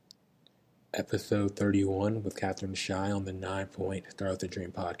Episode 31 with Katherine and Shai on the 9-Point Start with a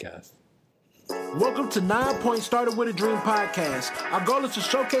Dream podcast. Welcome to 9-Point Started with a Dream podcast. Our goal is to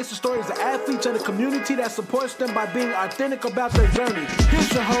showcase the stories of athletes and the community that supports them by being authentic about their journey.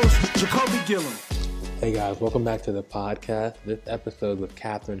 Here's your host, Jacoby Gillum. Hey guys, welcome back to the podcast. This episode with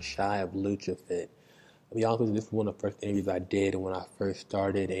Katherine and Shai of Lucha Fit. I'll be honest with you, this is one of the first interviews I did when I first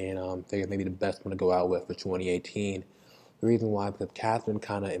started, and figured maybe the best one to go out with for 2018. The reason why, because Katherine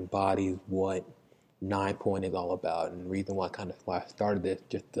kind of embodies what 9-Point is all about, and the reason why I started this,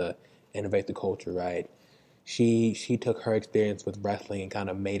 just to innovate the culture, right? She took her experience with wrestling and kind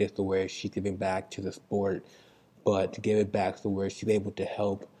of made it to where she's giving back to the sport, but to give it back to where she's able to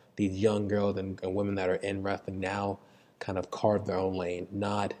help these young girls and women that are in wrestling now kind of carve their own lane,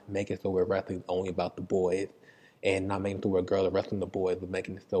 not make it so where wrestling is only about the boys, and not making it so where girls are wrestling the boys, but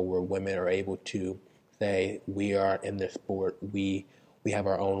making it so where women are able to say, we are in this sport, we have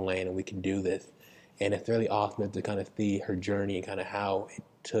our own lane and we can do this. And it's really awesome to kind of see her journey and kind of how it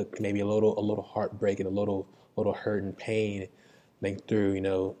took maybe a little heartbreak and a little hurt and pain think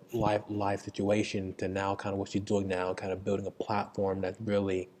through, life situation to now kind of what she's doing now, kind of building a platform that's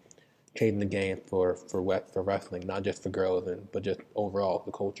really changing the game for wrestling, not just for girls, but just overall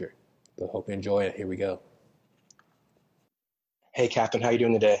the culture. So hope you enjoy it. Here we go. Hey, Katherine, how are you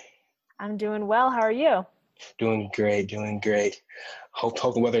doing today? I'm doing well. How are you? Doing great. Hope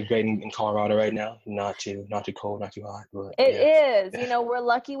the weather's great in Colorado right now. Not too cold, not too hot. But It is. We're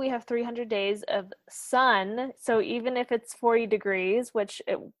lucky we have 300 days of sun. So even if it's 40 degrees, which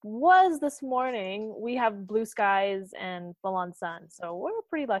it was this morning, we have blue skies and full-on sun. So we're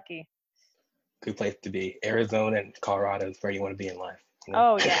pretty lucky. Good place to be. Arizona and Colorado is where you want to be in life.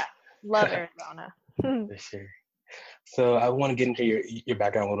 Oh, yeah. Love Arizona. For sure. So I want to get into your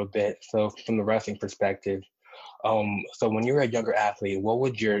background a little bit. So from the wrestling perspective, so when you were a younger athlete, what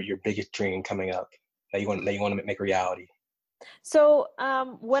was your biggest dream coming up that you want to make a reality? So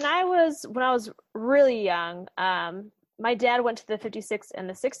when I was really young, my dad went to the 56 and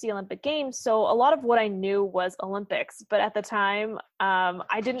the 60 Olympic Games. So a lot of what I knew was Olympics. But at the time,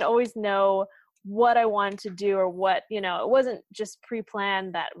 I didn't always know what I wanted to do or what, it wasn't just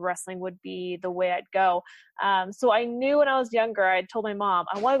pre-planned that wrestling would be the way I'd go. So I knew when I was younger, I told my mom,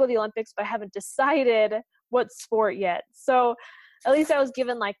 I want to go to the Olympics, but I haven't decided what sport yet. So at least I was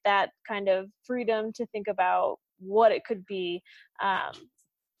given like that kind of freedom to think about what it could be.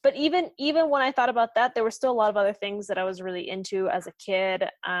 But even when I thought about that, there were still a lot of other things that I was really into as a kid.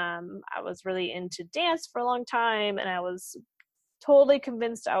 I was really into dance for a long time, and I was totally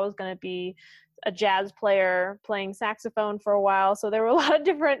convinced I was going to be a jazz player playing saxophone for a while. So there were a lot of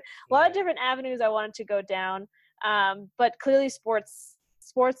different avenues I wanted to go down. But clearly sports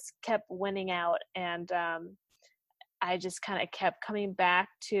kept winning out, and I just kind of kept coming back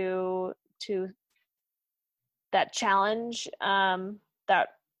to that challenge that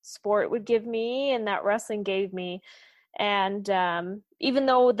sport would give me and that wrestling gave me. And even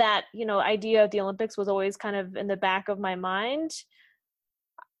though that idea of the Olympics was always kind of in the back of my mind,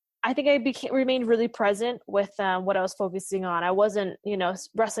 I think I remained really present with what I was focusing on. I wasn't,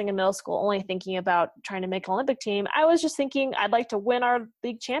 wrestling in middle school only thinking about trying to make an Olympic team. I was just thinking I'd like to win our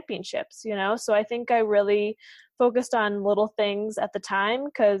league championships, So I think I really focused on little things at the time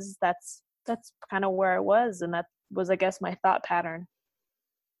because that's kind of where I was, and that was, I guess, my thought pattern.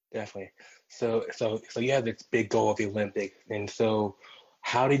 Definitely. So you have this big goal of the Olympics, and so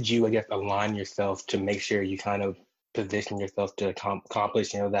how did you, I guess, align yourself to make sure you kind of position yourself to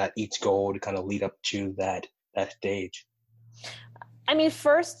accomplish, that each goal to kind of lead up to that stage? I mean,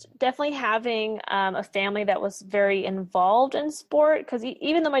 first, definitely having a family that was very involved in sport, because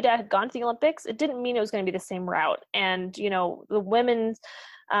even though my dad had gone to the Olympics, it didn't mean it was going to be the same route. And, the women's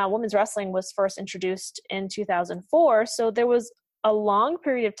wrestling was first introduced in 2004. So there was a long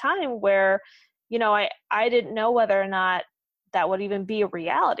period of time where, I didn't know whether or not that would even be a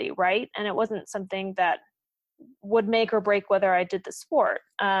reality, right? And it wasn't something that would make or break whether I did the sport.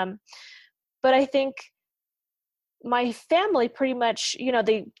 But I think my family pretty much,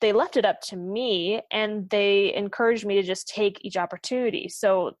 they left it up to me, and they encouraged me to just take each opportunity.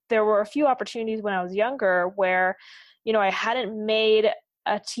 So there were a few opportunities when I was younger where, I hadn't made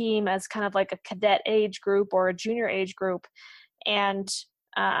a team as kind of like a cadet age group or a junior age group. And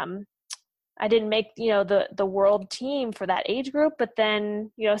I didn't make, the world team for that age group. But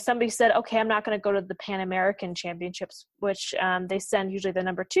then, somebody said, okay, I'm not going to go to the Pan American Championships, which they send usually the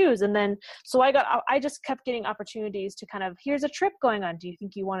number twos. And then, so I just kept getting opportunities to kind of, here's a trip going on. Do you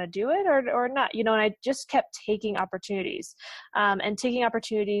think you want to do it or not? And I just kept taking opportunities and taking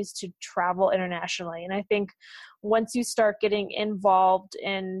opportunities to travel internationally. And I think once you start getting involved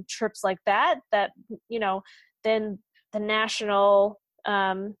in trips like that, then the national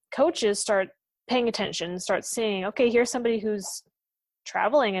coaches start paying attention, start seeing, okay, here's somebody who's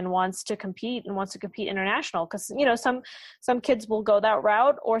traveling and wants to compete international. Because some kids will go that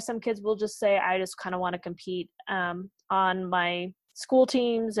route, or some kids will just say, I just kind of want to compete on my school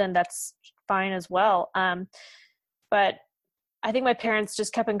teams, and that's fine as well. But I think my parents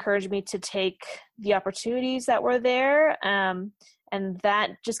just kept encouraging me to take the opportunities that were there, and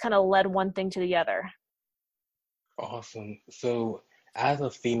that just kind of led one thing to the other. Awesome. So as a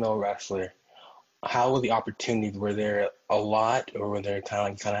female wrestler, how were the opportunities? Were there a lot, or were there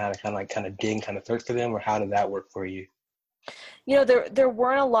kind of dig, kind of search for them, or how did that work for you? There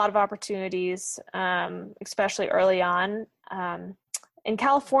weren't a lot of opportunities, especially early on. In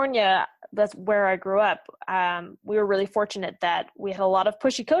California, that's where I grew up. We were really fortunate that we had a lot of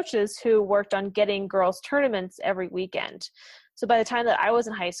pushy coaches who worked on getting girls tournaments every weekend. So by the time that I was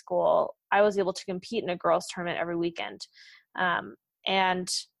in high school, I was able to compete in a girls tournament every weekend. And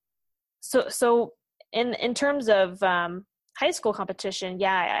so in terms of high school competition,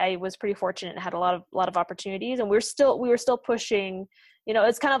 yeah, I was pretty fortunate and had a lot of opportunities, and we were still pushing.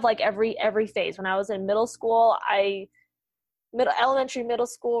 It's kind of like every phase. When I was in middle school, elementary, middle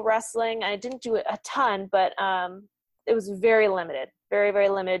school wrestling, I didn't do it a ton, but it was very limited, very, very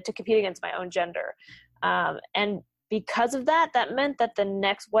limited to compete against my own gender. And because of that meant that the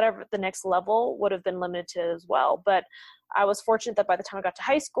next level would have been limited to as well. But I was fortunate that by the time I got to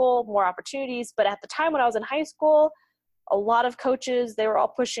high school, more opportunities. But at the time when I was in high school, a lot of coaches, they were all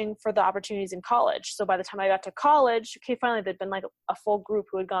pushing for the opportunities in college. So by the time I got to college, okay, finally there'd been like a full group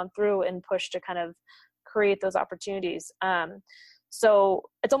who had gone through and pushed to kind of create those opportunities. So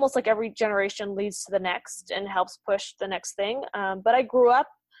it's almost like every generation leads to the next and helps push the next thing. But I grew up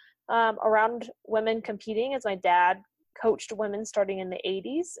around women competing, as my dad coached women starting in the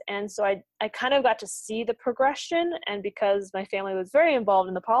 80s. And so I kind of got to see the progression. And because my family was very involved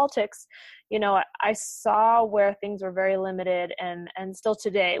in the politics, I saw where things were very limited and still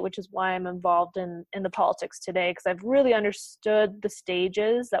today, which is why I'm involved in the politics today, because I've really understood the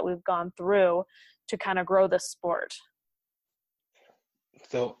stages that we've gone through to kind of grow the sport.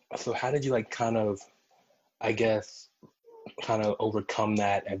 So how did you kind of overcome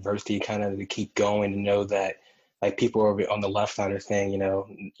that adversity, kind of to keep going, and know that like people over on the left side are saying,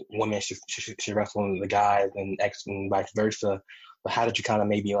 women should wrestle with the guys and vice versa. But how did you kind of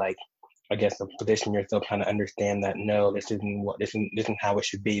maybe position yourself, kind of understand that no, this isn't how it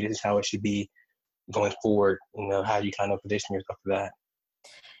should be. This is how it should be going forward. How do you kind of position yourself for that?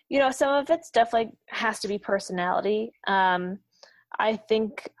 Some of it's definitely has to be personality. I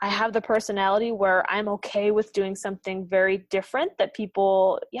think I have the personality where I'm okay with doing something very different that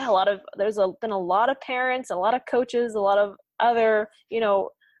people, there's been a lot of parents, a lot of coaches, a lot of other,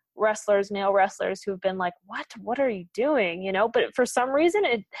 wrestlers, male wrestlers who've been like, what are you doing? But for some reason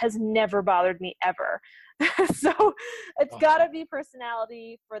it has never bothered me ever. So it's gotta be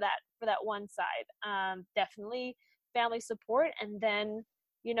personality for that one side. Definitely family support. And then,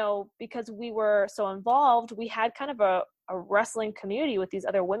 because we were so involved, we had kind of a wrestling community with these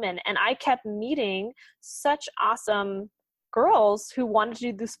other women. And I kept meeting such awesome girls who wanted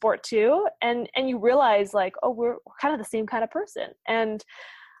to do the sport too. And you realize like, oh, we're kind of the same kind of person. And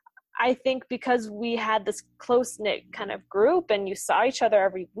I think because we had this close-knit kind of group and you saw each other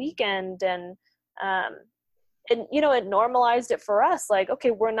every weekend and it normalized it for us. Like,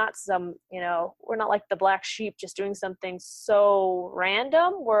 okay, we're not like the black sheep just doing something so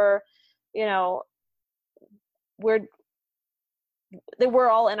random. We're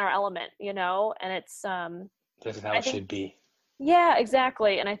all in our element, and it's this is how it should be. Yeah,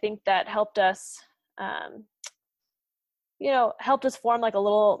 exactly. And I think that helped us form like a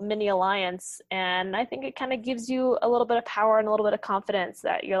little mini alliance. And I think it kind of gives you a little bit of power and a little bit of confidence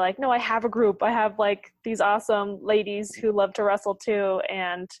that you're like, no, I have a group. I have like these awesome ladies who love to wrestle too.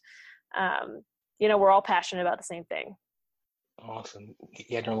 And, we're all passionate about the same thing. Awesome.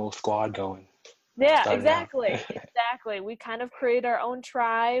 You had your little squad going. Yeah, exactly. Exactly. We kind of created our own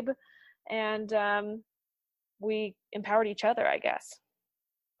tribe and we empowered each other, I guess.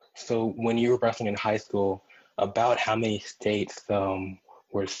 So when you were wrestling in high school, about how many states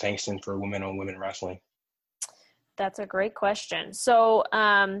were sanctioned for women on women wrestling? That's a great question. So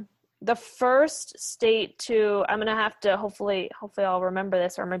the first state to, I'm gonna have to hopefully I'll remember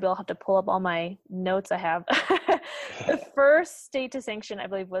this, or maybe I'll have to pull up all my notes I have. The first state to sanction, I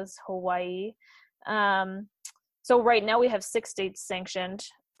believe, was Hawaii. So right now we have 6 states sanctioned,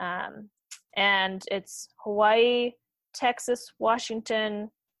 and it's Hawaii, Texas, Washington,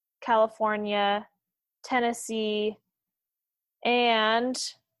 California, Tennessee, and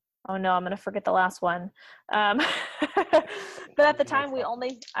oh no, I'm gonna forget the last one. But at the time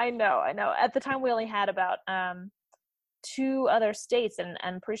at the time we only had about 2 other states, and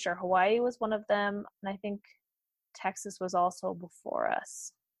I'm pretty sure Hawaii was one of them, and I think Texas was also before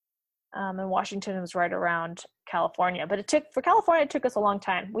us. And Washington was right around California. But for California, it took us a long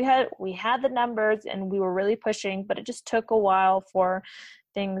time. We had the numbers and we were really pushing, but it just took a while for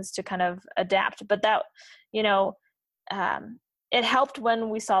things to kind of adapt. But that, it helped when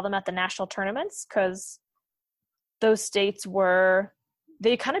we saw them at the national tournaments, because those states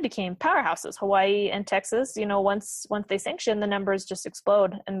they kind of became powerhouses. Hawaii and Texas, once they sanction, the numbers just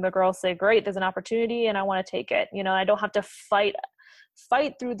explode, and the girls say, great, there's an opportunity and I want to take it. I don't have to fight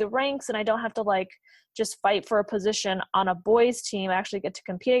through the ranks, and I don't have to just fight for a position on a boys team. I actually get to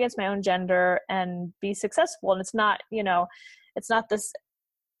compete against my own gender and be successful. And it's not, it's not this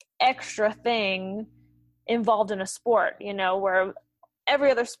extra thing involved in a sport, where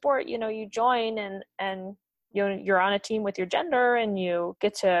every other sport, you join and you're on a team with your gender and you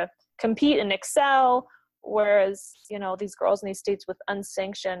get to compete and excel. Whereas, these girls in these states with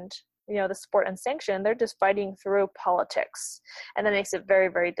unsanctioned, the sport unsanctioned, they're just fighting through politics. And that makes it very,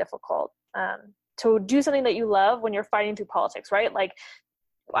 very difficult to do something that you love when you're fighting through politics, right? Like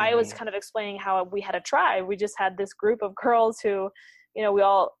I was kind of explaining how we had a tribe. We just had this group of girls who, we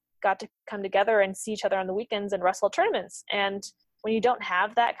all got to come together and see each other on the weekends and wrestle tournaments. And when you don't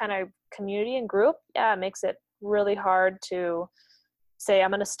have that kind of community and group, it makes it really hard to say,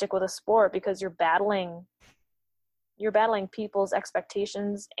 I'm going to stick with a sport, because you're battling people's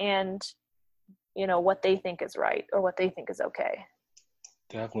expectations and, what they think is right or what they think is okay.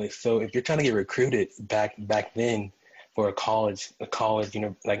 Definitely. So if you're trying to get recruited back then for a college, college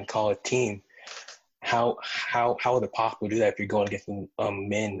team, how is it possible to do that if you're going against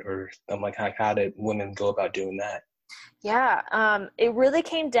men, or how did women go about doing that? Yeah, it really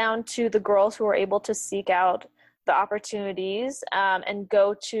came down to the girls who were able to seek out the opportunities and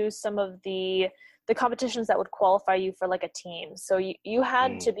go to some of the competitions that would qualify you for a team. So you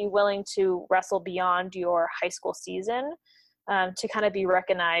had to be willing to wrestle beyond your high school season to kind of be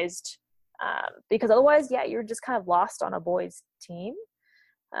recognized, because otherwise, you're just kind of lost on a boys team.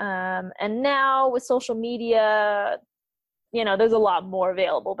 And now with social media, there's a lot more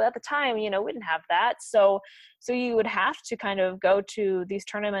available, but at the time, we didn't have that. So you would have to kind of go to these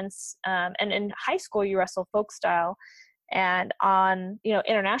tournaments, and in high school you wrestle folk style, and on,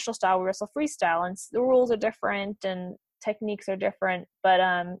 international style, we wrestle freestyle, and the rules are different and techniques are different, but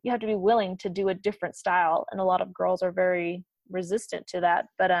you have to be willing to do a different style. And a lot of girls are very resistant to that.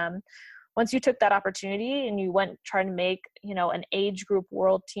 But once you took that opportunity and you went trying to make, an age group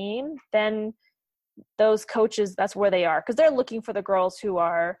world team, then those coaches, that's where they are, because they're looking for the girls who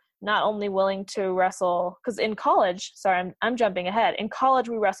are not only willing to wrestle, because in college, I'm jumping ahead. In college,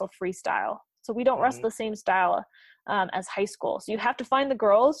 we wrestle freestyle. So we don't wrestle the same style as high school. So you have to find the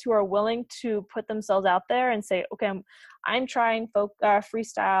girls who are willing to put themselves out there and say, okay, I'm trying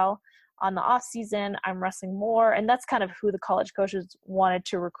freestyle on the off season. I'm wrestling more. And that's kind of who the college coaches wanted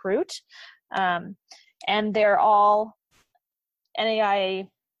to recruit. And they're all NAIA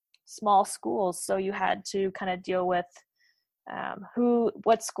small schools. So you had to kind of deal with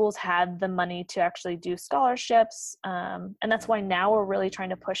what schools had the money to actually do scholarships. And that's why now we're really trying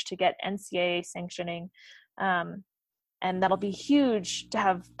to push to get NCAA sanctioning. And that'll be huge to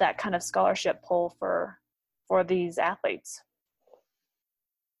have that kind of scholarship pull for these athletes.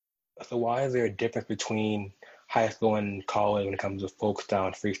 So why is there a difference between high school and college when it comes to folk style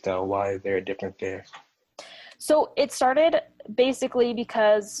and freestyle? Why is there a difference there? So it started basically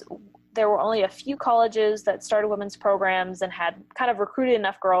because there were only a few colleges that started women's programs and had kind of recruited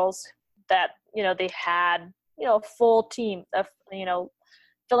enough girls that, they had, a full team of,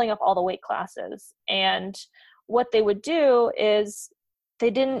 filling up all the weight classes. And what they would do is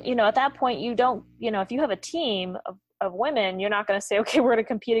they didn't, at that point you don't, if you have a team of women, you're not going to say, okay, we're going to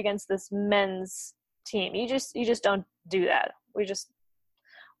compete against this men's team. You just don't do that.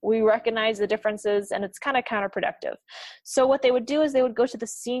 We recognize the differences, and it's kind of counterproductive. So what they would do is they would go to the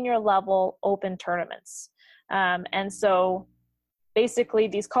senior level open tournaments. And so basically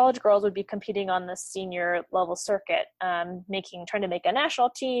these college girls would be competing on the senior level circuit, trying to make a national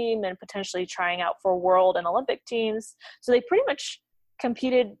team and potentially trying out for world and Olympic teams. So they pretty much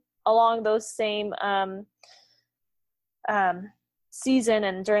competed along those same season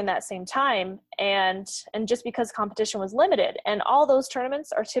and during that same time, and just because competition was limited, and all those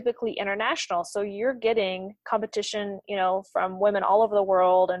tournaments are typically international, so you're getting competition, from women all over the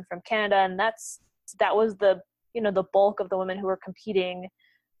world and from Canada, and that was the the bulk of the women who were competing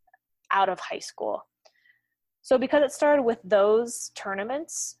out of high school. So because it started with those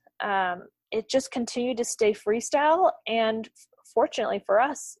tournaments, it just continued to stay freestyle, and fortunately for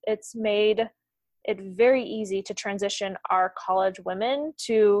us, it's made it very easy to transition our college women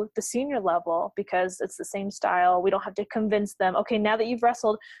to the senior level because it's the same style. We don't have to convince them, okay, now that you've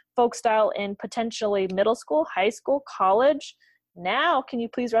wrestled folk style in potentially middle school, high school, college, now can you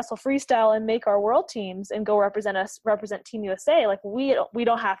please wrestle freestyle and make our world teams and go represent Team USA? Like we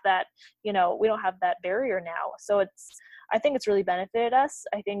don't have that, we don't have that barrier now. So I think it's really benefited us.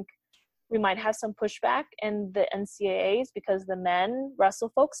 I think we might have some pushback in the NCAAs because the men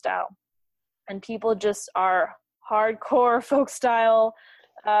wrestle folk style. And people just are hardcore folk style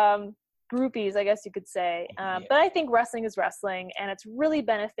groupies, I guess you could say. But I think wrestling is wrestling, and it's really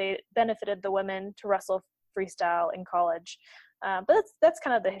benefited the women to wrestle freestyle in college. But that's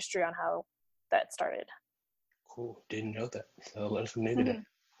kind of the history on how that started. Cool. Didn't know that. So learn something new today.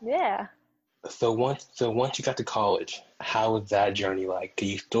 Yeah. So once you got to college, how was that journey like? Do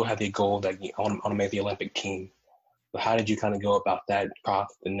you still have the goal that I want to make the Olympic team? So how did you kind of go about that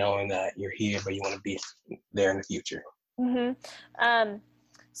process and knowing that you're here, but you want to be there in the future? Mm-hmm.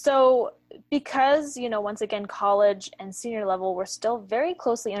 So because, once again, college and senior level were still very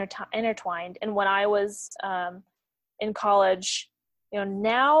closely intertwined. And when I was in college,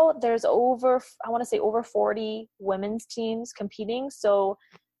 now there's over 40 women's teams competing. So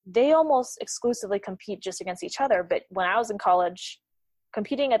they almost exclusively compete just against each other. But when I was in college,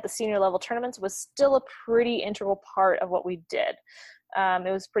 competing at the senior level tournaments was still a pretty integral part of what we did.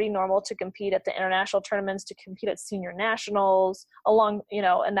 It was pretty normal to compete at the international tournaments, to compete at senior nationals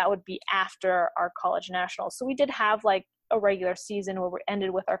and that would be after our college nationals. So we did have like a regular season where we ended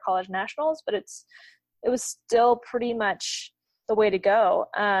with our college nationals, but it was still pretty much the way to go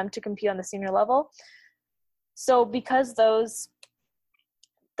to compete on the senior level. So because those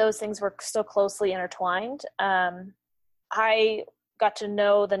things were still closely intertwined, I got to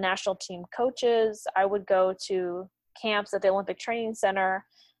know the national team coaches. I would go to camps at the Olympic Training Center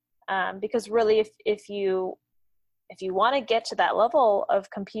because really if you want to get to that level of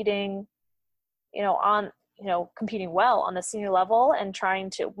competing, competing well on the senior level and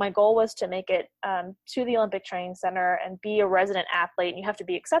my goal was to make it to the Olympic Training Center and be a resident athlete, and you have to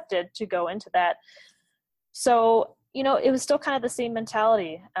be accepted to go into that. So, it was still kind of the same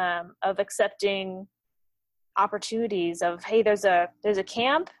mentality of accepting opportunities of, hey, there's a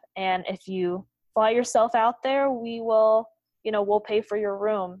camp, and if you fly yourself out there, we will, we'll pay for your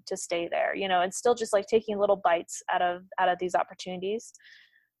room to stay there. It's still just like taking little bites out of these opportunities.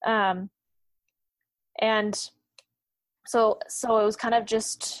 And so it was kind of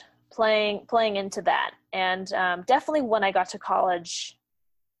just playing into that. And definitely when I got to college,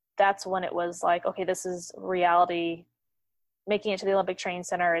 that's when it was like, okay, this is reality. Making it to the Olympic Training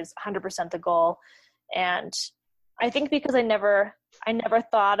Center is 100% the goal. And I think because I never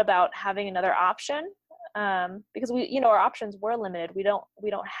thought about having another option, because our options were limited. We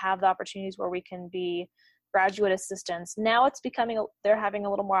don't have the opportunities where we can be graduate assistants. Now it's they're having a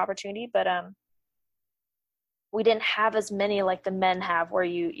little more opportunity, but we didn't have as many like the men have, where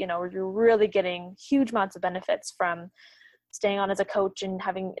you're really getting huge amounts of benefits from staying on as a coach and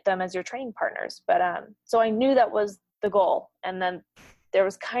having them as your training partners. But so I knew that was the goal, and then there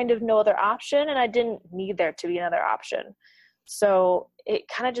was kind of no other option, and I didn't need there to be another option. So it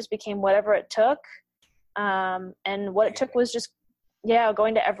kind of just became whatever it took. And what it took was just,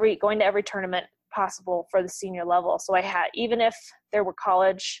 going to every tournament possible for the senior level. So I had, even if there were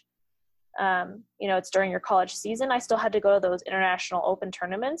college, it's during your college season, I still had to go to those international open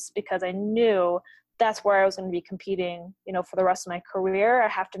tournaments because I knew that's where I was going to be competing, for the rest of my career. I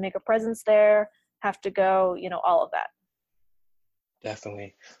have to make a presence there, have to go, all of that.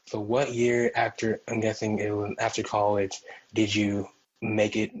 Definitely. So what year I'm guessing it was after college, did you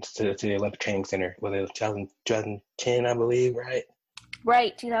make it to the Olympic Training Center? Was it 2010, I believe, right?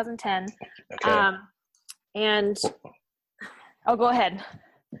 Right, 2010. Okay. And I'll go ahead.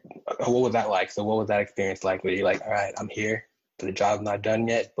 What was that like? So what was that experience like? Were you like, all right, I'm here, but the job's not done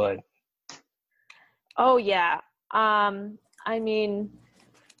yet, but... Oh, yeah. I mean,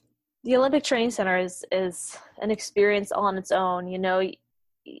 the Olympic Training Center is an experience all on its own.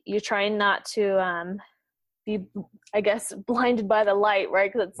 You're trying not to be, I guess, blinded by the light,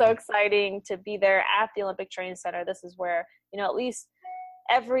 right? Because it's so exciting to be there at the Olympic Training Center. This is where, at least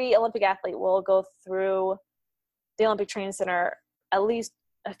every Olympic athlete will go through the Olympic Training Center at least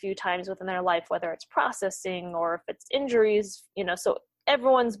a few times within their life, whether it's processing or if it's injuries, so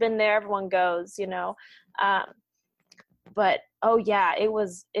everyone's been there, everyone goes, but oh yeah, it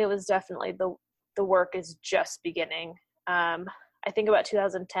was definitely the work is just beginning. I think about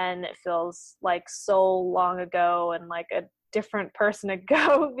 2010, it feels like so long ago and like a different person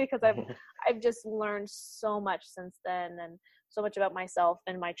ago because I've just learned so much since then and so much about myself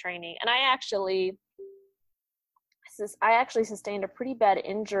and my training. And I actually sustained a pretty bad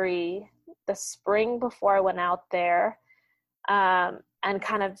injury the spring before I went out there, and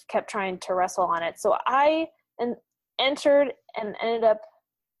kind of kept trying to wrestle on it. So I entered and ended up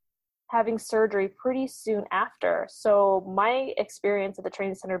having surgery pretty soon after. So my experience at the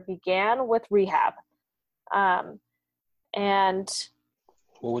training center began with rehab. And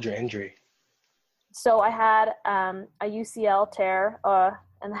what was your injury? So I had a UCL tear,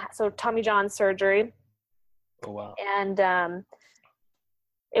 and so Tommy John surgery. Oh, wow. And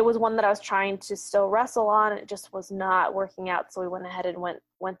it was one that I was trying to still wrestle on. It just was not working out. So we went ahead and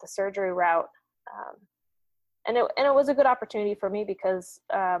went the surgery route. And it was a good opportunity for me because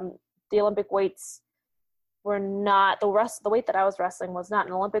the Olympic weights were not the weight that I was wrestling was not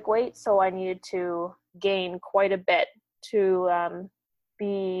an Olympic weight. So I needed to gain quite a bit to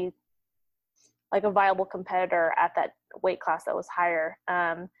be like a viable competitor at that weight class that was higher.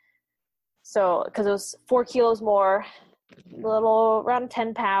 So because it was 4 kilos more, around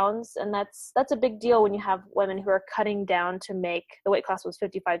 10 pounds. And that's a big deal when you have women who are cutting down to make, the weight class was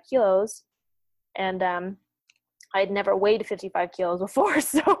 55 kilos. And I'd never weighed 55 kilos before.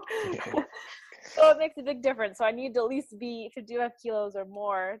 So it makes a big difference. So I need to at least be 55 kilos or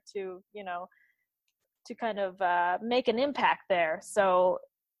more to, to kind of make an impact there. So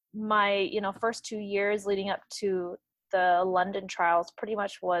my, first 2 years leading up to the London trials pretty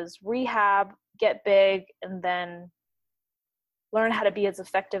much was rehab, get big, and then learn how to be as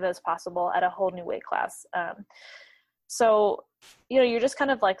effective as possible at a whole new weight class. So, you're just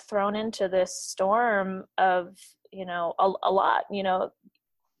kind of like thrown into this storm of, a lot,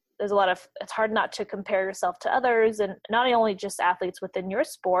 there's a lot of, it's hard not to compare yourself to others, and not only just athletes within your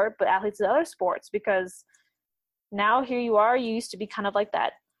sport, but athletes in other sports, because now here you are, you used to be kind of like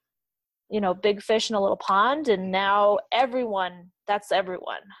that, big fish in a little pond. And now that's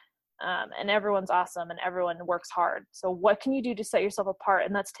everyone. And everyone's awesome and everyone works hard. So what can you do to set yourself apart?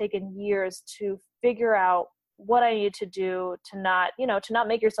 And that's taken years to figure out what I needed to do to not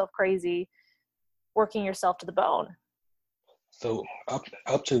make yourself crazy, working yourself to the bone. So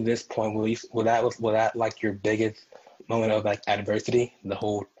up to this point, was that like your biggest moment of like adversity, the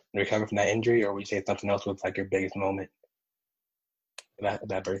whole recovery from that injury, or would you say something else was like your biggest moment of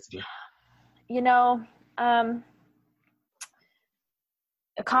adversity? A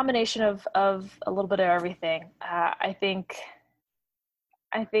combination of a little bit of everything. I think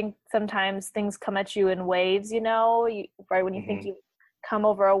sometimes things come at you in waves, right when you think you come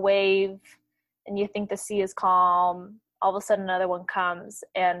over a wave and you think the sea is calm, all of a sudden another one comes.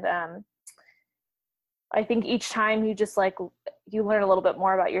 And I think each time you just you learn a little bit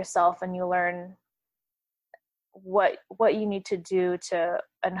more about yourself, and you learn what you need to do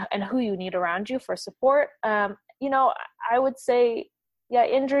and who you need around you for support. I would say, yeah,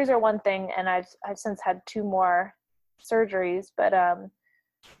 injuries are one thing, and I've since had 2 more surgeries, but I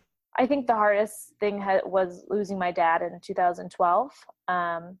think the hardest thing was losing my dad in 2012.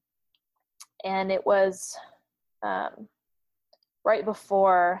 And it was right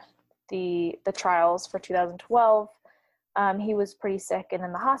before the trials for 2012. He was pretty sick and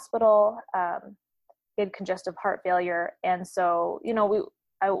in the hospital. He had congestive heart failure. And so,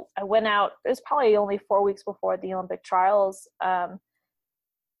 I went out, it was probably only 4 weeks before the Olympic trials, kind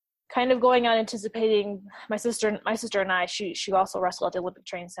of going out anticipating my sister and I, she also wrestled at the Olympic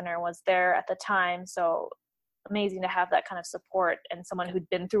Training Center and was there at the time. So amazing to have that kind of support and someone who'd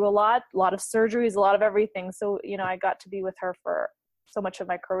been through a lot of surgeries, a lot of everything. So, I got to be with her for so much of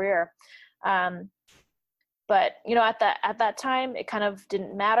my career. But, at that time, it kind of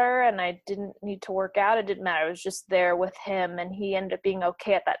didn't matter, and I didn't need to work out. It didn't matter. I was just there with him, and he ended up being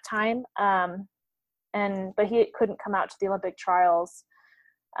okay at that time. But he couldn't come out to the Olympic trials.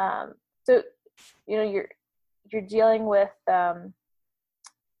 So, you're dealing with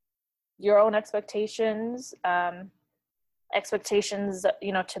your own expectations, to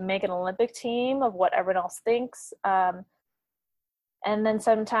make an Olympic team of what everyone else thinks. And then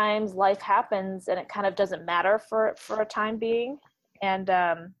sometimes life happens and it kind of doesn't matter for a time being. And,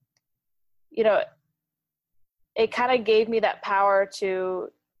 it kind of gave me that power to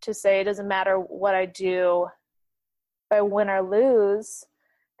say, it doesn't matter what I do, if I win or lose,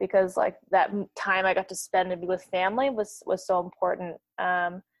 because like that time I got to spend with family was so important.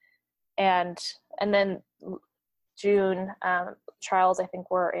 And then June, trials I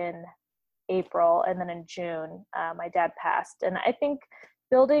think were in April, and then in June, my dad passed. And I think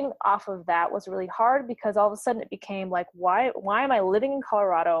building off of that was really hard, because all of a sudden it became like, why am I living in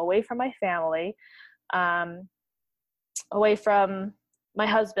Colorado away from my family, away from my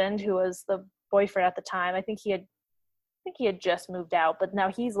husband, who was the boyfriend at the time. I think he had just moved out, but now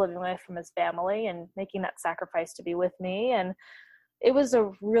he's living away from his family and making that sacrifice to be with me. And it was a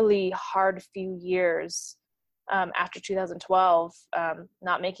really hard few years after 2012,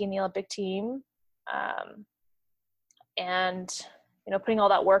 not making the Olympic team, and putting all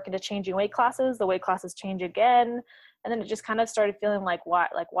that work into changing weight classes. The weight classes change again, and then it just kind of started feeling like, why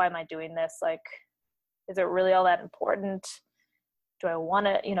am I doing this? Like, is it really all that important? Do I want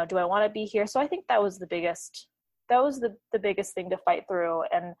to be here? So I think that was the biggest thing to fight through.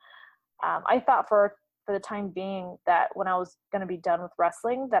 And I thought for the time being that when I was going to be done with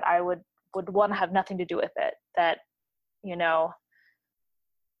wrestling, that I would want to have nothing to do with it. That,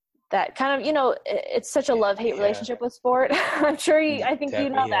 that kind of, it's such a love-hate relationship with sport. I think you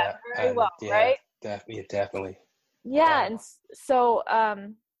know that very well, right? Definitely. Yeah. And so,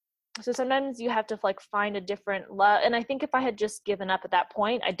 so sometimes you have to like find a different love. And I think if I had just given up at that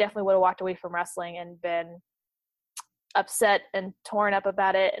point, I definitely would have walked away from wrestling and been upset and torn up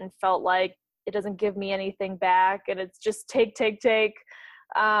about it and felt like it doesn't give me anything back and it's just take.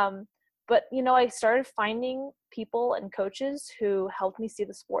 But I started finding people and coaches who helped me see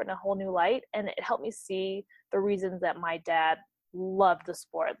the sport in a whole new light, and it helped me see the reasons that my dad loved the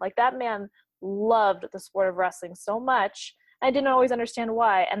sport. Like, that man loved the sport of wrestling so much. I didn't always understand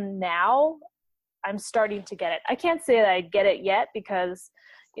why, and now I'm starting to get it. I can't say that I get it yet, because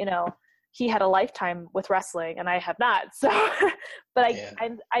he had a lifetime with wrestling and I have not. So, but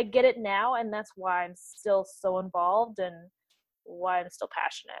I get it now, and that's why I'm still so involved and why I'm still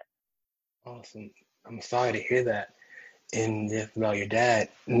passionate. Awesome. I'm sorry to hear that and just about your dad.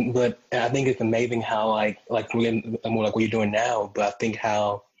 But I think it's amazing how like what you're doing now, but I think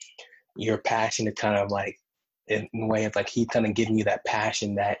how your passion is kind of like, in a way, it's like he's kind of giving you that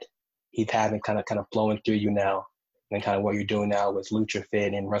passion that he's having kind of flowing through you now. And kind of what you're doing now with Lucha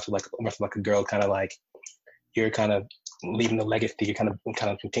Fit and Wrestle Like a Girl, kind of like you're kind of leaving the legacy. You're kind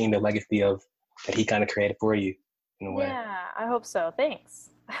of continuing the legacy of that he kind of created for you in a way. Yeah, I hope so. Thanks.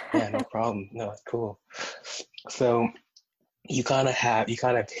 Yeah, no problem. No, it's cool. So you kind of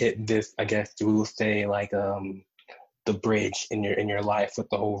hit this, I guess we will say, like the bridge in your life with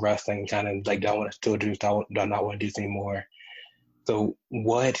the whole wrestling, kind of like, don't want to still do, do not want to do this anymore. So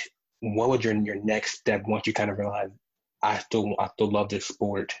what was your next step once you kind of realized, I still love this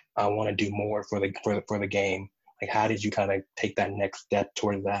sport, I want to do more for the game? Like, how did you kind of take that next step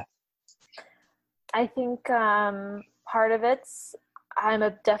towards that? I think part of it's, I'm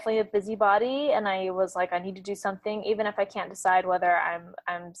definitely a busybody, and I was like, I need to do something, even if I can't decide whether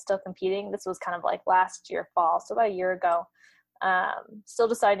I'm still competing. This was kind of like last year fall, so about a year ago. Still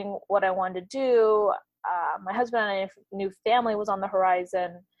deciding what I wanted to do. My husband and I, new family was on the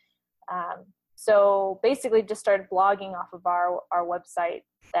horizon. So basically just started blogging off of our website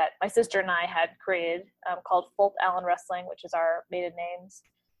that my sister and I had created, called Fulp Allen Wrestling, which is our maiden names.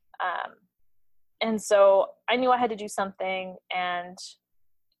 And so I knew I had to do something. And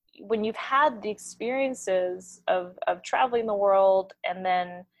when you've had the experiences of traveling the world, and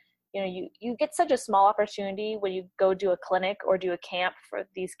then, you get such a small opportunity when you go do a clinic or do a camp for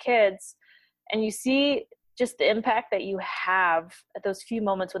these kids, and you see just the impact that you have at those few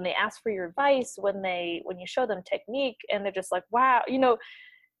moments when they ask for your advice, when you show them technique, and they're just like, wow,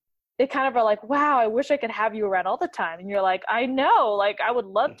 they kind of are like, wow, I wish I could have you around all the time. And you're like, I know, like, I would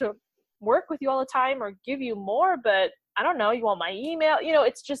love to work with you all the time or give you more, but I don't know, you want my email?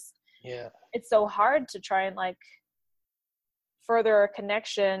 It's just, it's so hard to try and like further a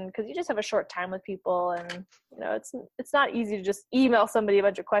connection, because you just have a short time with people, and it's not easy to just email somebody a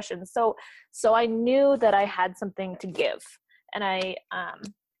bunch of questions. So I knew that I had something to give, and I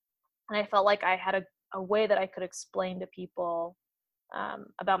felt like I had a way that I could explain to people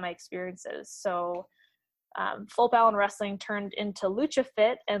about my experiences. So Fulp Allen Wrestling turned into Lucha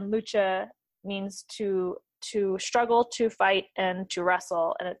Fit, and Lucha means to struggle, to fight, and to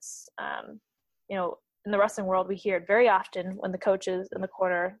wrestle. And it's in the wrestling world, we hear it very often when the coaches in the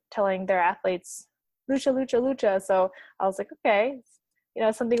corner telling their athletes, Lucha, Lucha, Lucha. So I was like, okay,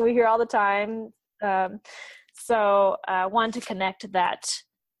 something we hear all the time. So I wanted to connect that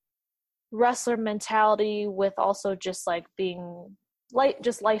wrestler mentality with also just like being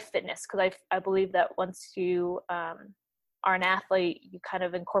just life fitness, because I believe that once you are an athlete, you kind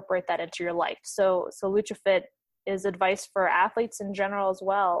of incorporate that into your life. So Lucha Fit is advice for athletes in general as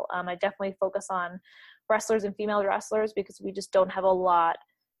well. I definitely focus on wrestlers and female wrestlers because we just don't have a lot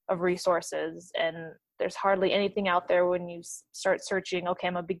of resources, and there's hardly anything out there when you start searching, okay,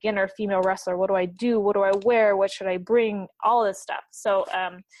 I'm a beginner female wrestler, what do I do, what do I wear, what should I bring, all this stuff. So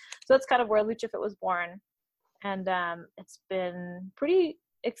that's kind of where Lucha Fit was born, and it's been pretty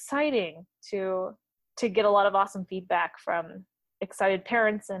exciting to get a lot of awesome feedback from excited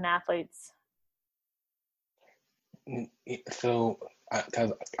parents and athletes. So,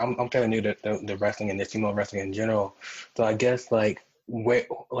 because I'm kind of new to the wrestling and the female wrestling in general, so I guess like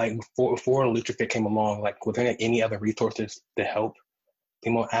before Lucha Fit came along, like was there any other resources to help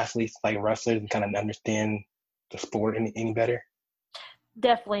female athletes like wrestlers and kind of understand the sport any better?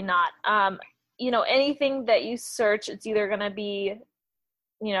 Definitely not. Anything that you search, it's either going to be,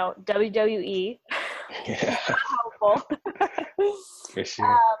 WWE. Yeah. Helpful. For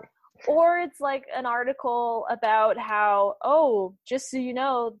sure. Or it's like an article about how, oh, just so you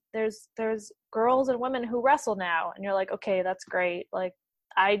know, there's girls and women who wrestle now. And you're like, okay, that's great. Like,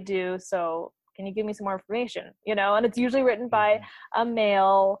 I do. So can you give me some more information? And it's usually written by a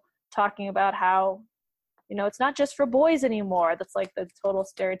male talking about how, it's not just for boys anymore. That's like the total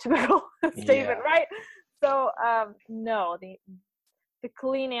stereotypical statement, right? So, no, the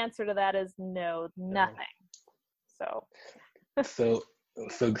clean answer to that is no, nothing.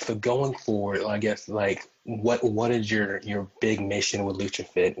 So going forward, I guess, like, what is your big mission with Lucha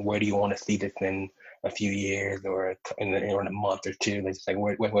Fit? Where do you want to see this in a few years or in a month or two? Like, just like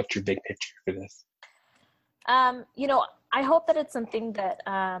what's your big picture for this? I hope that it's something that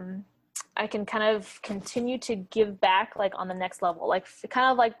I can kind of continue to give back, like on the next level. Like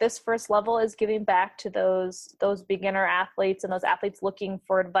kind of like this first level is giving back to those beginner athletes and those athletes looking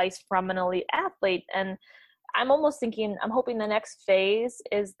for advice from an elite athlete. And I'm hoping the next phase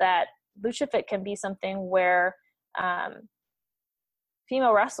is that Lucha Fit can be something where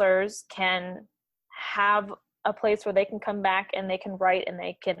female wrestlers can have a place where they can come back and they can write and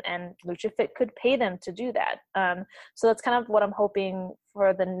Lucha Fit could pay them to do that. So that's kind of what I'm hoping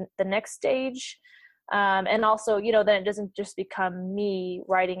for the next stage. And also, then it doesn't just become me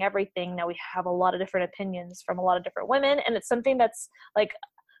writing everything. Now we have a lot of different opinions from a lot of different women, and it's something that's like,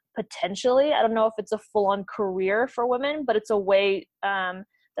 potentially, I don't know if it's a full-on career for women, but it's a way that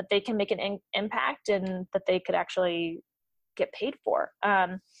they can make an impact and that they could actually get paid for.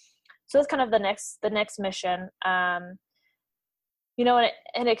 So that's kind of the next mission. And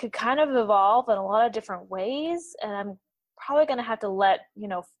it could kind of evolve in a lot of different ways. And I'm probably going to have to let,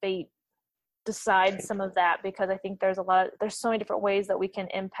 fate decide some of that, because I think there's so many different ways that we can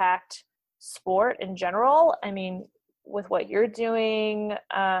impact sport in general. I mean, with what you're doing,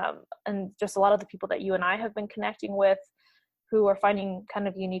 and just a lot of the people that you and I have been connecting with who are finding kind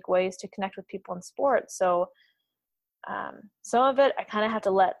of unique ways to connect with people in sports. So some of it I kind of have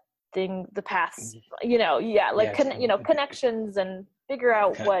to let the paths, connections, and figure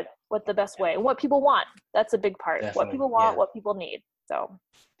out what the best way and what people want. That's a big part. Definitely. What people want, what people need. So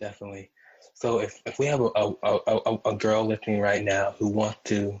definitely. So if we have a girl listening right now who wants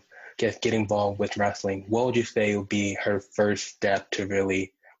to get involved with wrestling, what would you say would be her first step to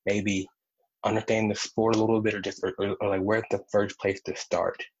really maybe understand the sport a little bit, or like where's the first place to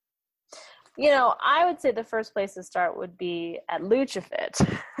start? I would say the first place to start would be at Lucha Fit.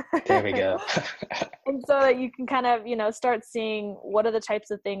 There we go. And so that you can kind of, start seeing what are the types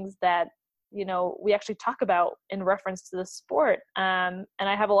of things that, we actually talk about in reference to the sport. And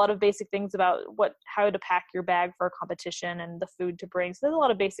I have a lot of basic things about how to pack your bag for a competition and the food to bring. So there's a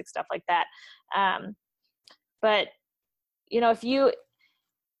lot of basic stuff like that. But,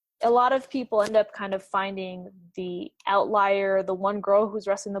 a lot of people end up kind of finding the outlier, the one girl who's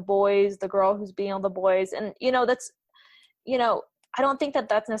wrestling the boys, the girl who's being on the boys. And, that's, I don't think that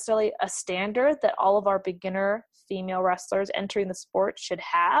that's necessarily a standard that all of our beginner female wrestlers entering the sport should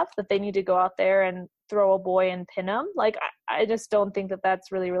have, that they need to go out there and throw a boy and pin him. Like, I just don't think that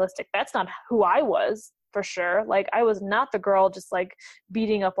that's really realistic. That's not who I was, for sure. Like, I was not the girl just like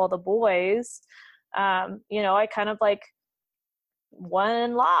beating up all the boys. I kind of like won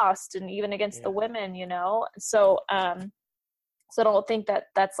and lost, and even against the women, so I don't think that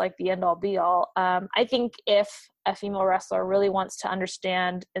that's like the end all be all. I think if a female wrestler really wants to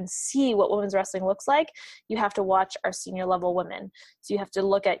understand and see what women's wrestling looks like, you have to watch our senior level women. So you have to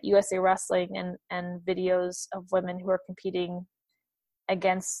look at USA Wrestling and videos of women who are competing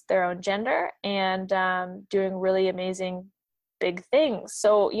against their own gender and doing really amazing big things.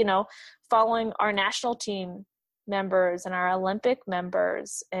 So, following our national team members and our Olympic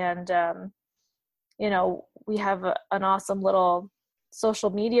members, and we have an awesome little social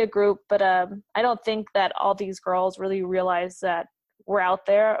media group, but I don't think that all these girls really realize that we're out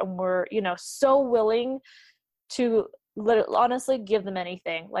there and we're, so willing to honestly give them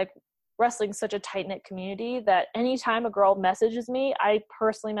anything. Like, wrestling's such a tight-knit community that anytime a girl messages me, I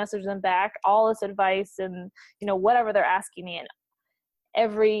personally message them back all this advice and, whatever they're asking me.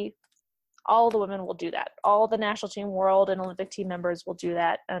 And all the women will do that. All the national team, world, and Olympic team members will do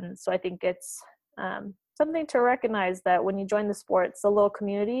that. And so I think it's something to recognize that when you join the sport, it's a little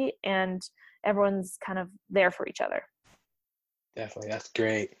community and everyone's kind of there for each other. Definitely. That's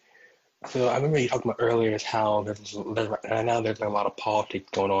great. So I remember you talking about earlier is how right now there's a lot of politics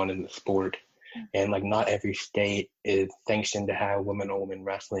going on in the sport, and like not every state is sanctioned to have women-on-women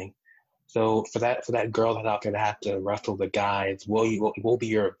wrestling. So for that girl that's out there to have to wrestle the guys, will be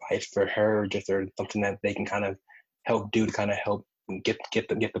your advice for her, just or something that they can kind of help do to kind of help get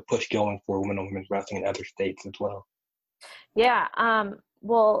the push going for women-on-women wrestling in other states as well? Yeah.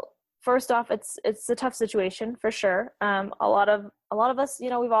 Well, first off, it's a tough situation for sure. A lot of us,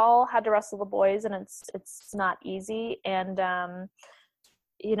 we've all had to wrestle the boys, and it's not easy. And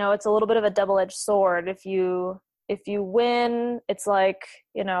it's a little bit of a double-edged sword. If you win, it's like,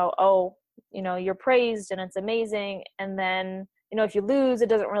 you're praised and it's amazing. And then, if you lose, it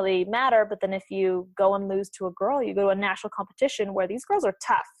doesn't really matter. But then if you go and lose to a girl, you go to a national competition where these girls are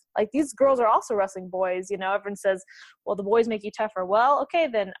tough. Like, these girls are also wrestling boys. Everyone says, well, the boys make you tougher. Well, okay,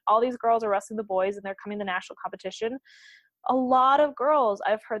 then all these girls are wrestling the boys and they're coming to national competition. A lot of girls,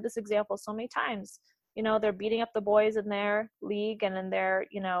 I've heard this example so many times, they're beating up the boys in their league and in their,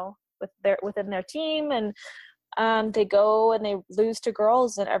 within their team. And they go and they lose to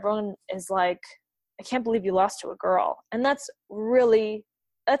girls and everyone is like, I can't believe you lost to a girl. And that's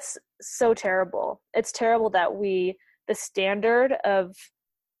so terrible. It's terrible that the standard of,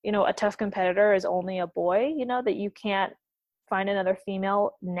 a tough competitor is only a boy, that you can't find another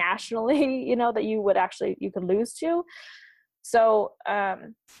female nationally, that you could lose to. So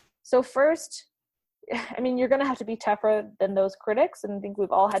first, you're going to have to be tougher than those critics. And I think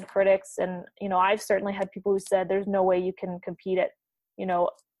we've all had critics. And, I've certainly had people who said there's no way you can compete at,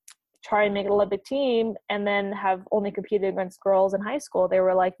 try and make an Olympic team and then have only competed against girls in high school. They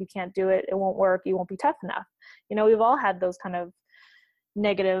were like, you can't do it. It won't work. You won't be tough enough. We've all had those kind of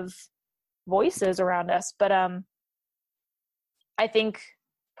negative voices around us. But I think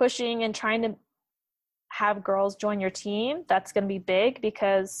pushing and trying to have girls join your team, that's going to be big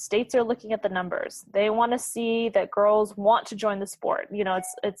because states are looking at the numbers. They want to see that girls want to join the sport.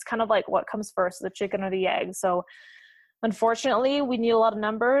 It's kind of like what comes first, the chicken or the egg. So unfortunately, we need a lot of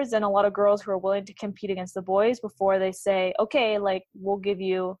numbers and a lot of girls who are willing to compete against the boys before they say, okay, like, we'll give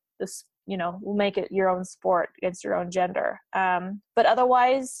you this, we'll make it your own sport against your own gender. But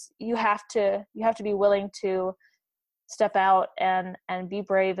otherwise, you have to be willing to step out and be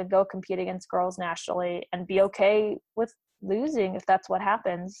brave and go compete against girls nationally and be okay with losing if that's what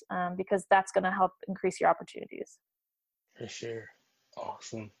happens, because that's going to help increase your opportunities. For sure.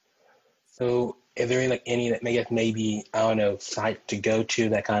 Awesome. So is there any that maybe, I don't know, site to go to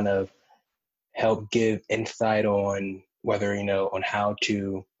that kind of help give insight on whether, on how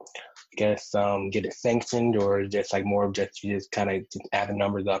to, get it sanctioned, or just like more of just, you just kind of just add the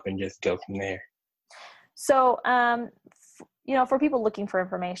numbers up and just go from there? So, for people looking for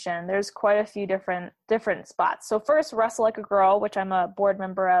information, there's quite a few different spots. So first, Wrestle Like a Girl, which I'm a board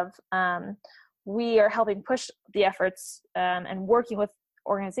member of, we are helping push the efforts and working with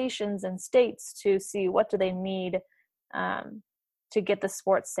organizations and states to see what do they need to get the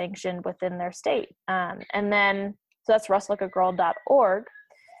sport sanctioned within their state. And then, so that's wrestlelikeagirl.org.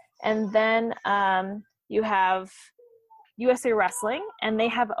 And then you have USA Wrestling, and they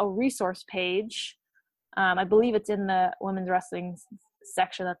have a resource page. I believe it's in the women's wrestling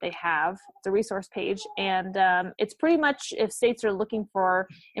section that they have. It's a resource page, and it's pretty much if states are looking for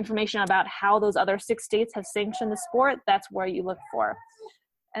information about how those other 6 states have sanctioned the sport, that's where you look for.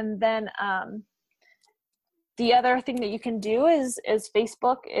 And then the other thing that you can do is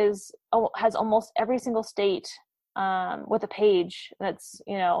Facebook has almost every single state with a page that's,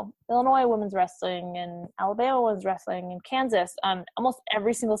 Illinois women's wrestling and Alabama women's wrestling and Kansas. Almost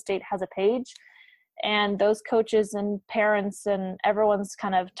every single state has a page, and those coaches and parents and everyone's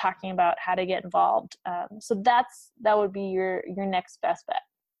kind of talking about how to get involved. So that would be your next best bet.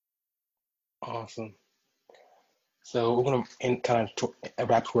 Awesome. So we're going to kind of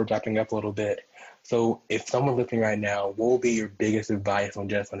wrapping up a little bit. So if someone's listening right now, what will be your biggest advice on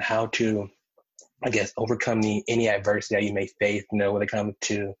how to, I guess, overcome any adversity that you may face, when it comes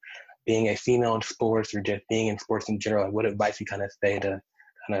to being a female in sports or just being in sports in general? Like, what advice you kind of say to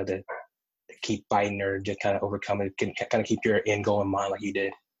kind of to keep fighting or just kind of overcome it, kind of keep your end goal in mind like you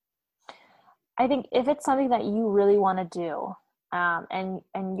did? I think if it's something that you really want to do,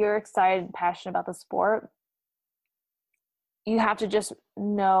 and you're excited and passionate about the sport, you have to just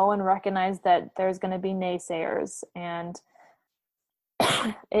know and recognize that there's going to be naysayers, and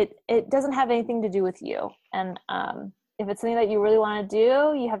it doesn't have anything to do with you. And if it's something that you really want to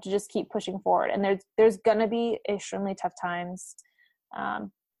do, you have to just keep pushing forward. And there's going to be extremely tough times. But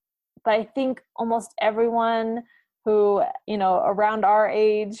I think almost everyone who, around our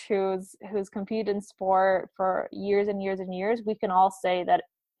age, who's competed in sport for years and years and years, we can all say that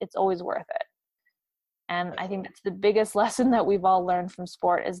it's always worth it. And I think that's the biggest lesson that we've all learned from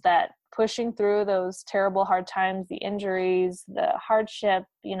sport, is that pushing through those terrible, hard times, the injuries, the hardship,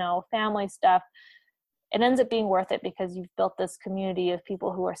 family stuff, it ends up being worth it, because you've built this community of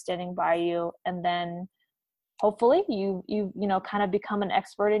people who are standing by you. And then hopefully you kind of become an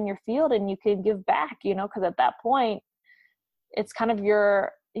expert in your field, and you can give back, because at that point it's kind of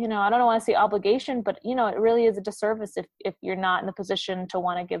your, I don't want to say obligation, but it really is a disservice if you're not in the position to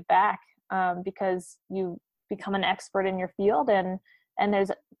want to give back, because you become an expert in your field, and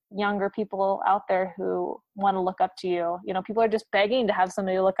there's younger people out there who want to look up to you. People are just begging to have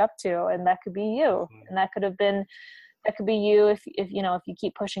somebody to look up to, and that could be you. And that could be you if you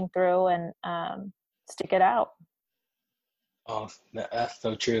keep pushing through and stick it out. Oh, that's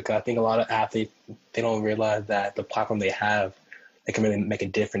so true. 'Cause I think a lot of athletes, they don't realize that the platform they have, they can really make a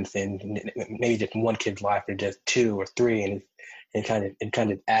difference in maybe just one kid's life, or just two or three, and it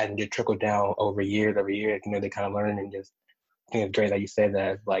kind of adds and just trickle down over years. They kind of learn, and just, I think it's great that you say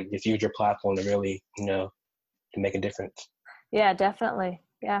that. Like, just use your platform to really, to make a difference. Yeah, definitely.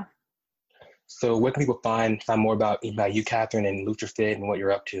 Yeah. So where can people find more about you, Katherine, and Lucha Fit, and what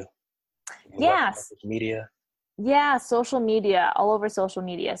you're up to? Yes. Social media? Yeah, social media, all over social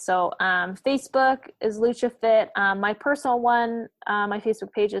media. So Facebook is Lucha Fit. My personal one, my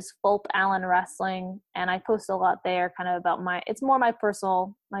Facebook page is Fulp Allen Wrestling, and I post a lot there, kind of about it's more my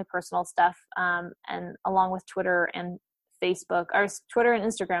personal stuff, and along with Twitter and Facebook, or Twitter and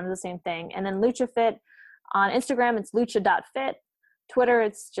Instagram is the same thing. And then Lucha Fit on Instagram, it's lucha.fit. Twitter,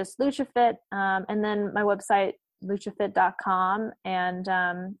 it's just Lucha Fit. And then my website, luchafit.com, and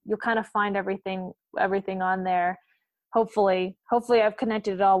you'll kind of find everything on there. Hopefully I've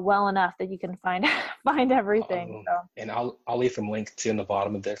connected it all well enough that you can find everything. So. And I'll leave some links too in the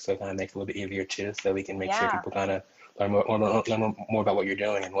bottom of this, so it kind of makes it a little bit easier too, so we can make sure people kind of learn more about what you're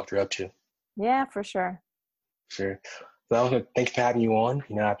doing and what you're up to. Yeah, for sure. Sure. So thanks for having you on.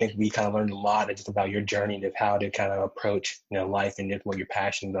 I think we kind of learned a lot just about your journey and how to kind of approach life and just what your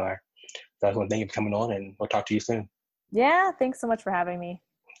passions are. So I just want to thank you for coming on, and we'll talk to you soon. Yeah, thanks so much for having me.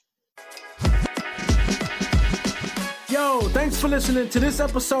 Yo, thanks for listening to this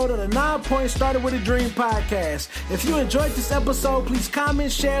episode of the 9 Point Started With a Dream podcast. If you enjoyed this episode, please comment,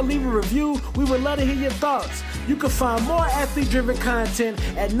 share, leave a review. We would love to hear your thoughts. You can find more athlete-driven content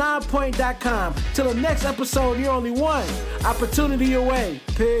at 9point.com. Till the next episode, you're only one opportunity away.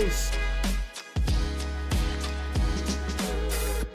 Peace.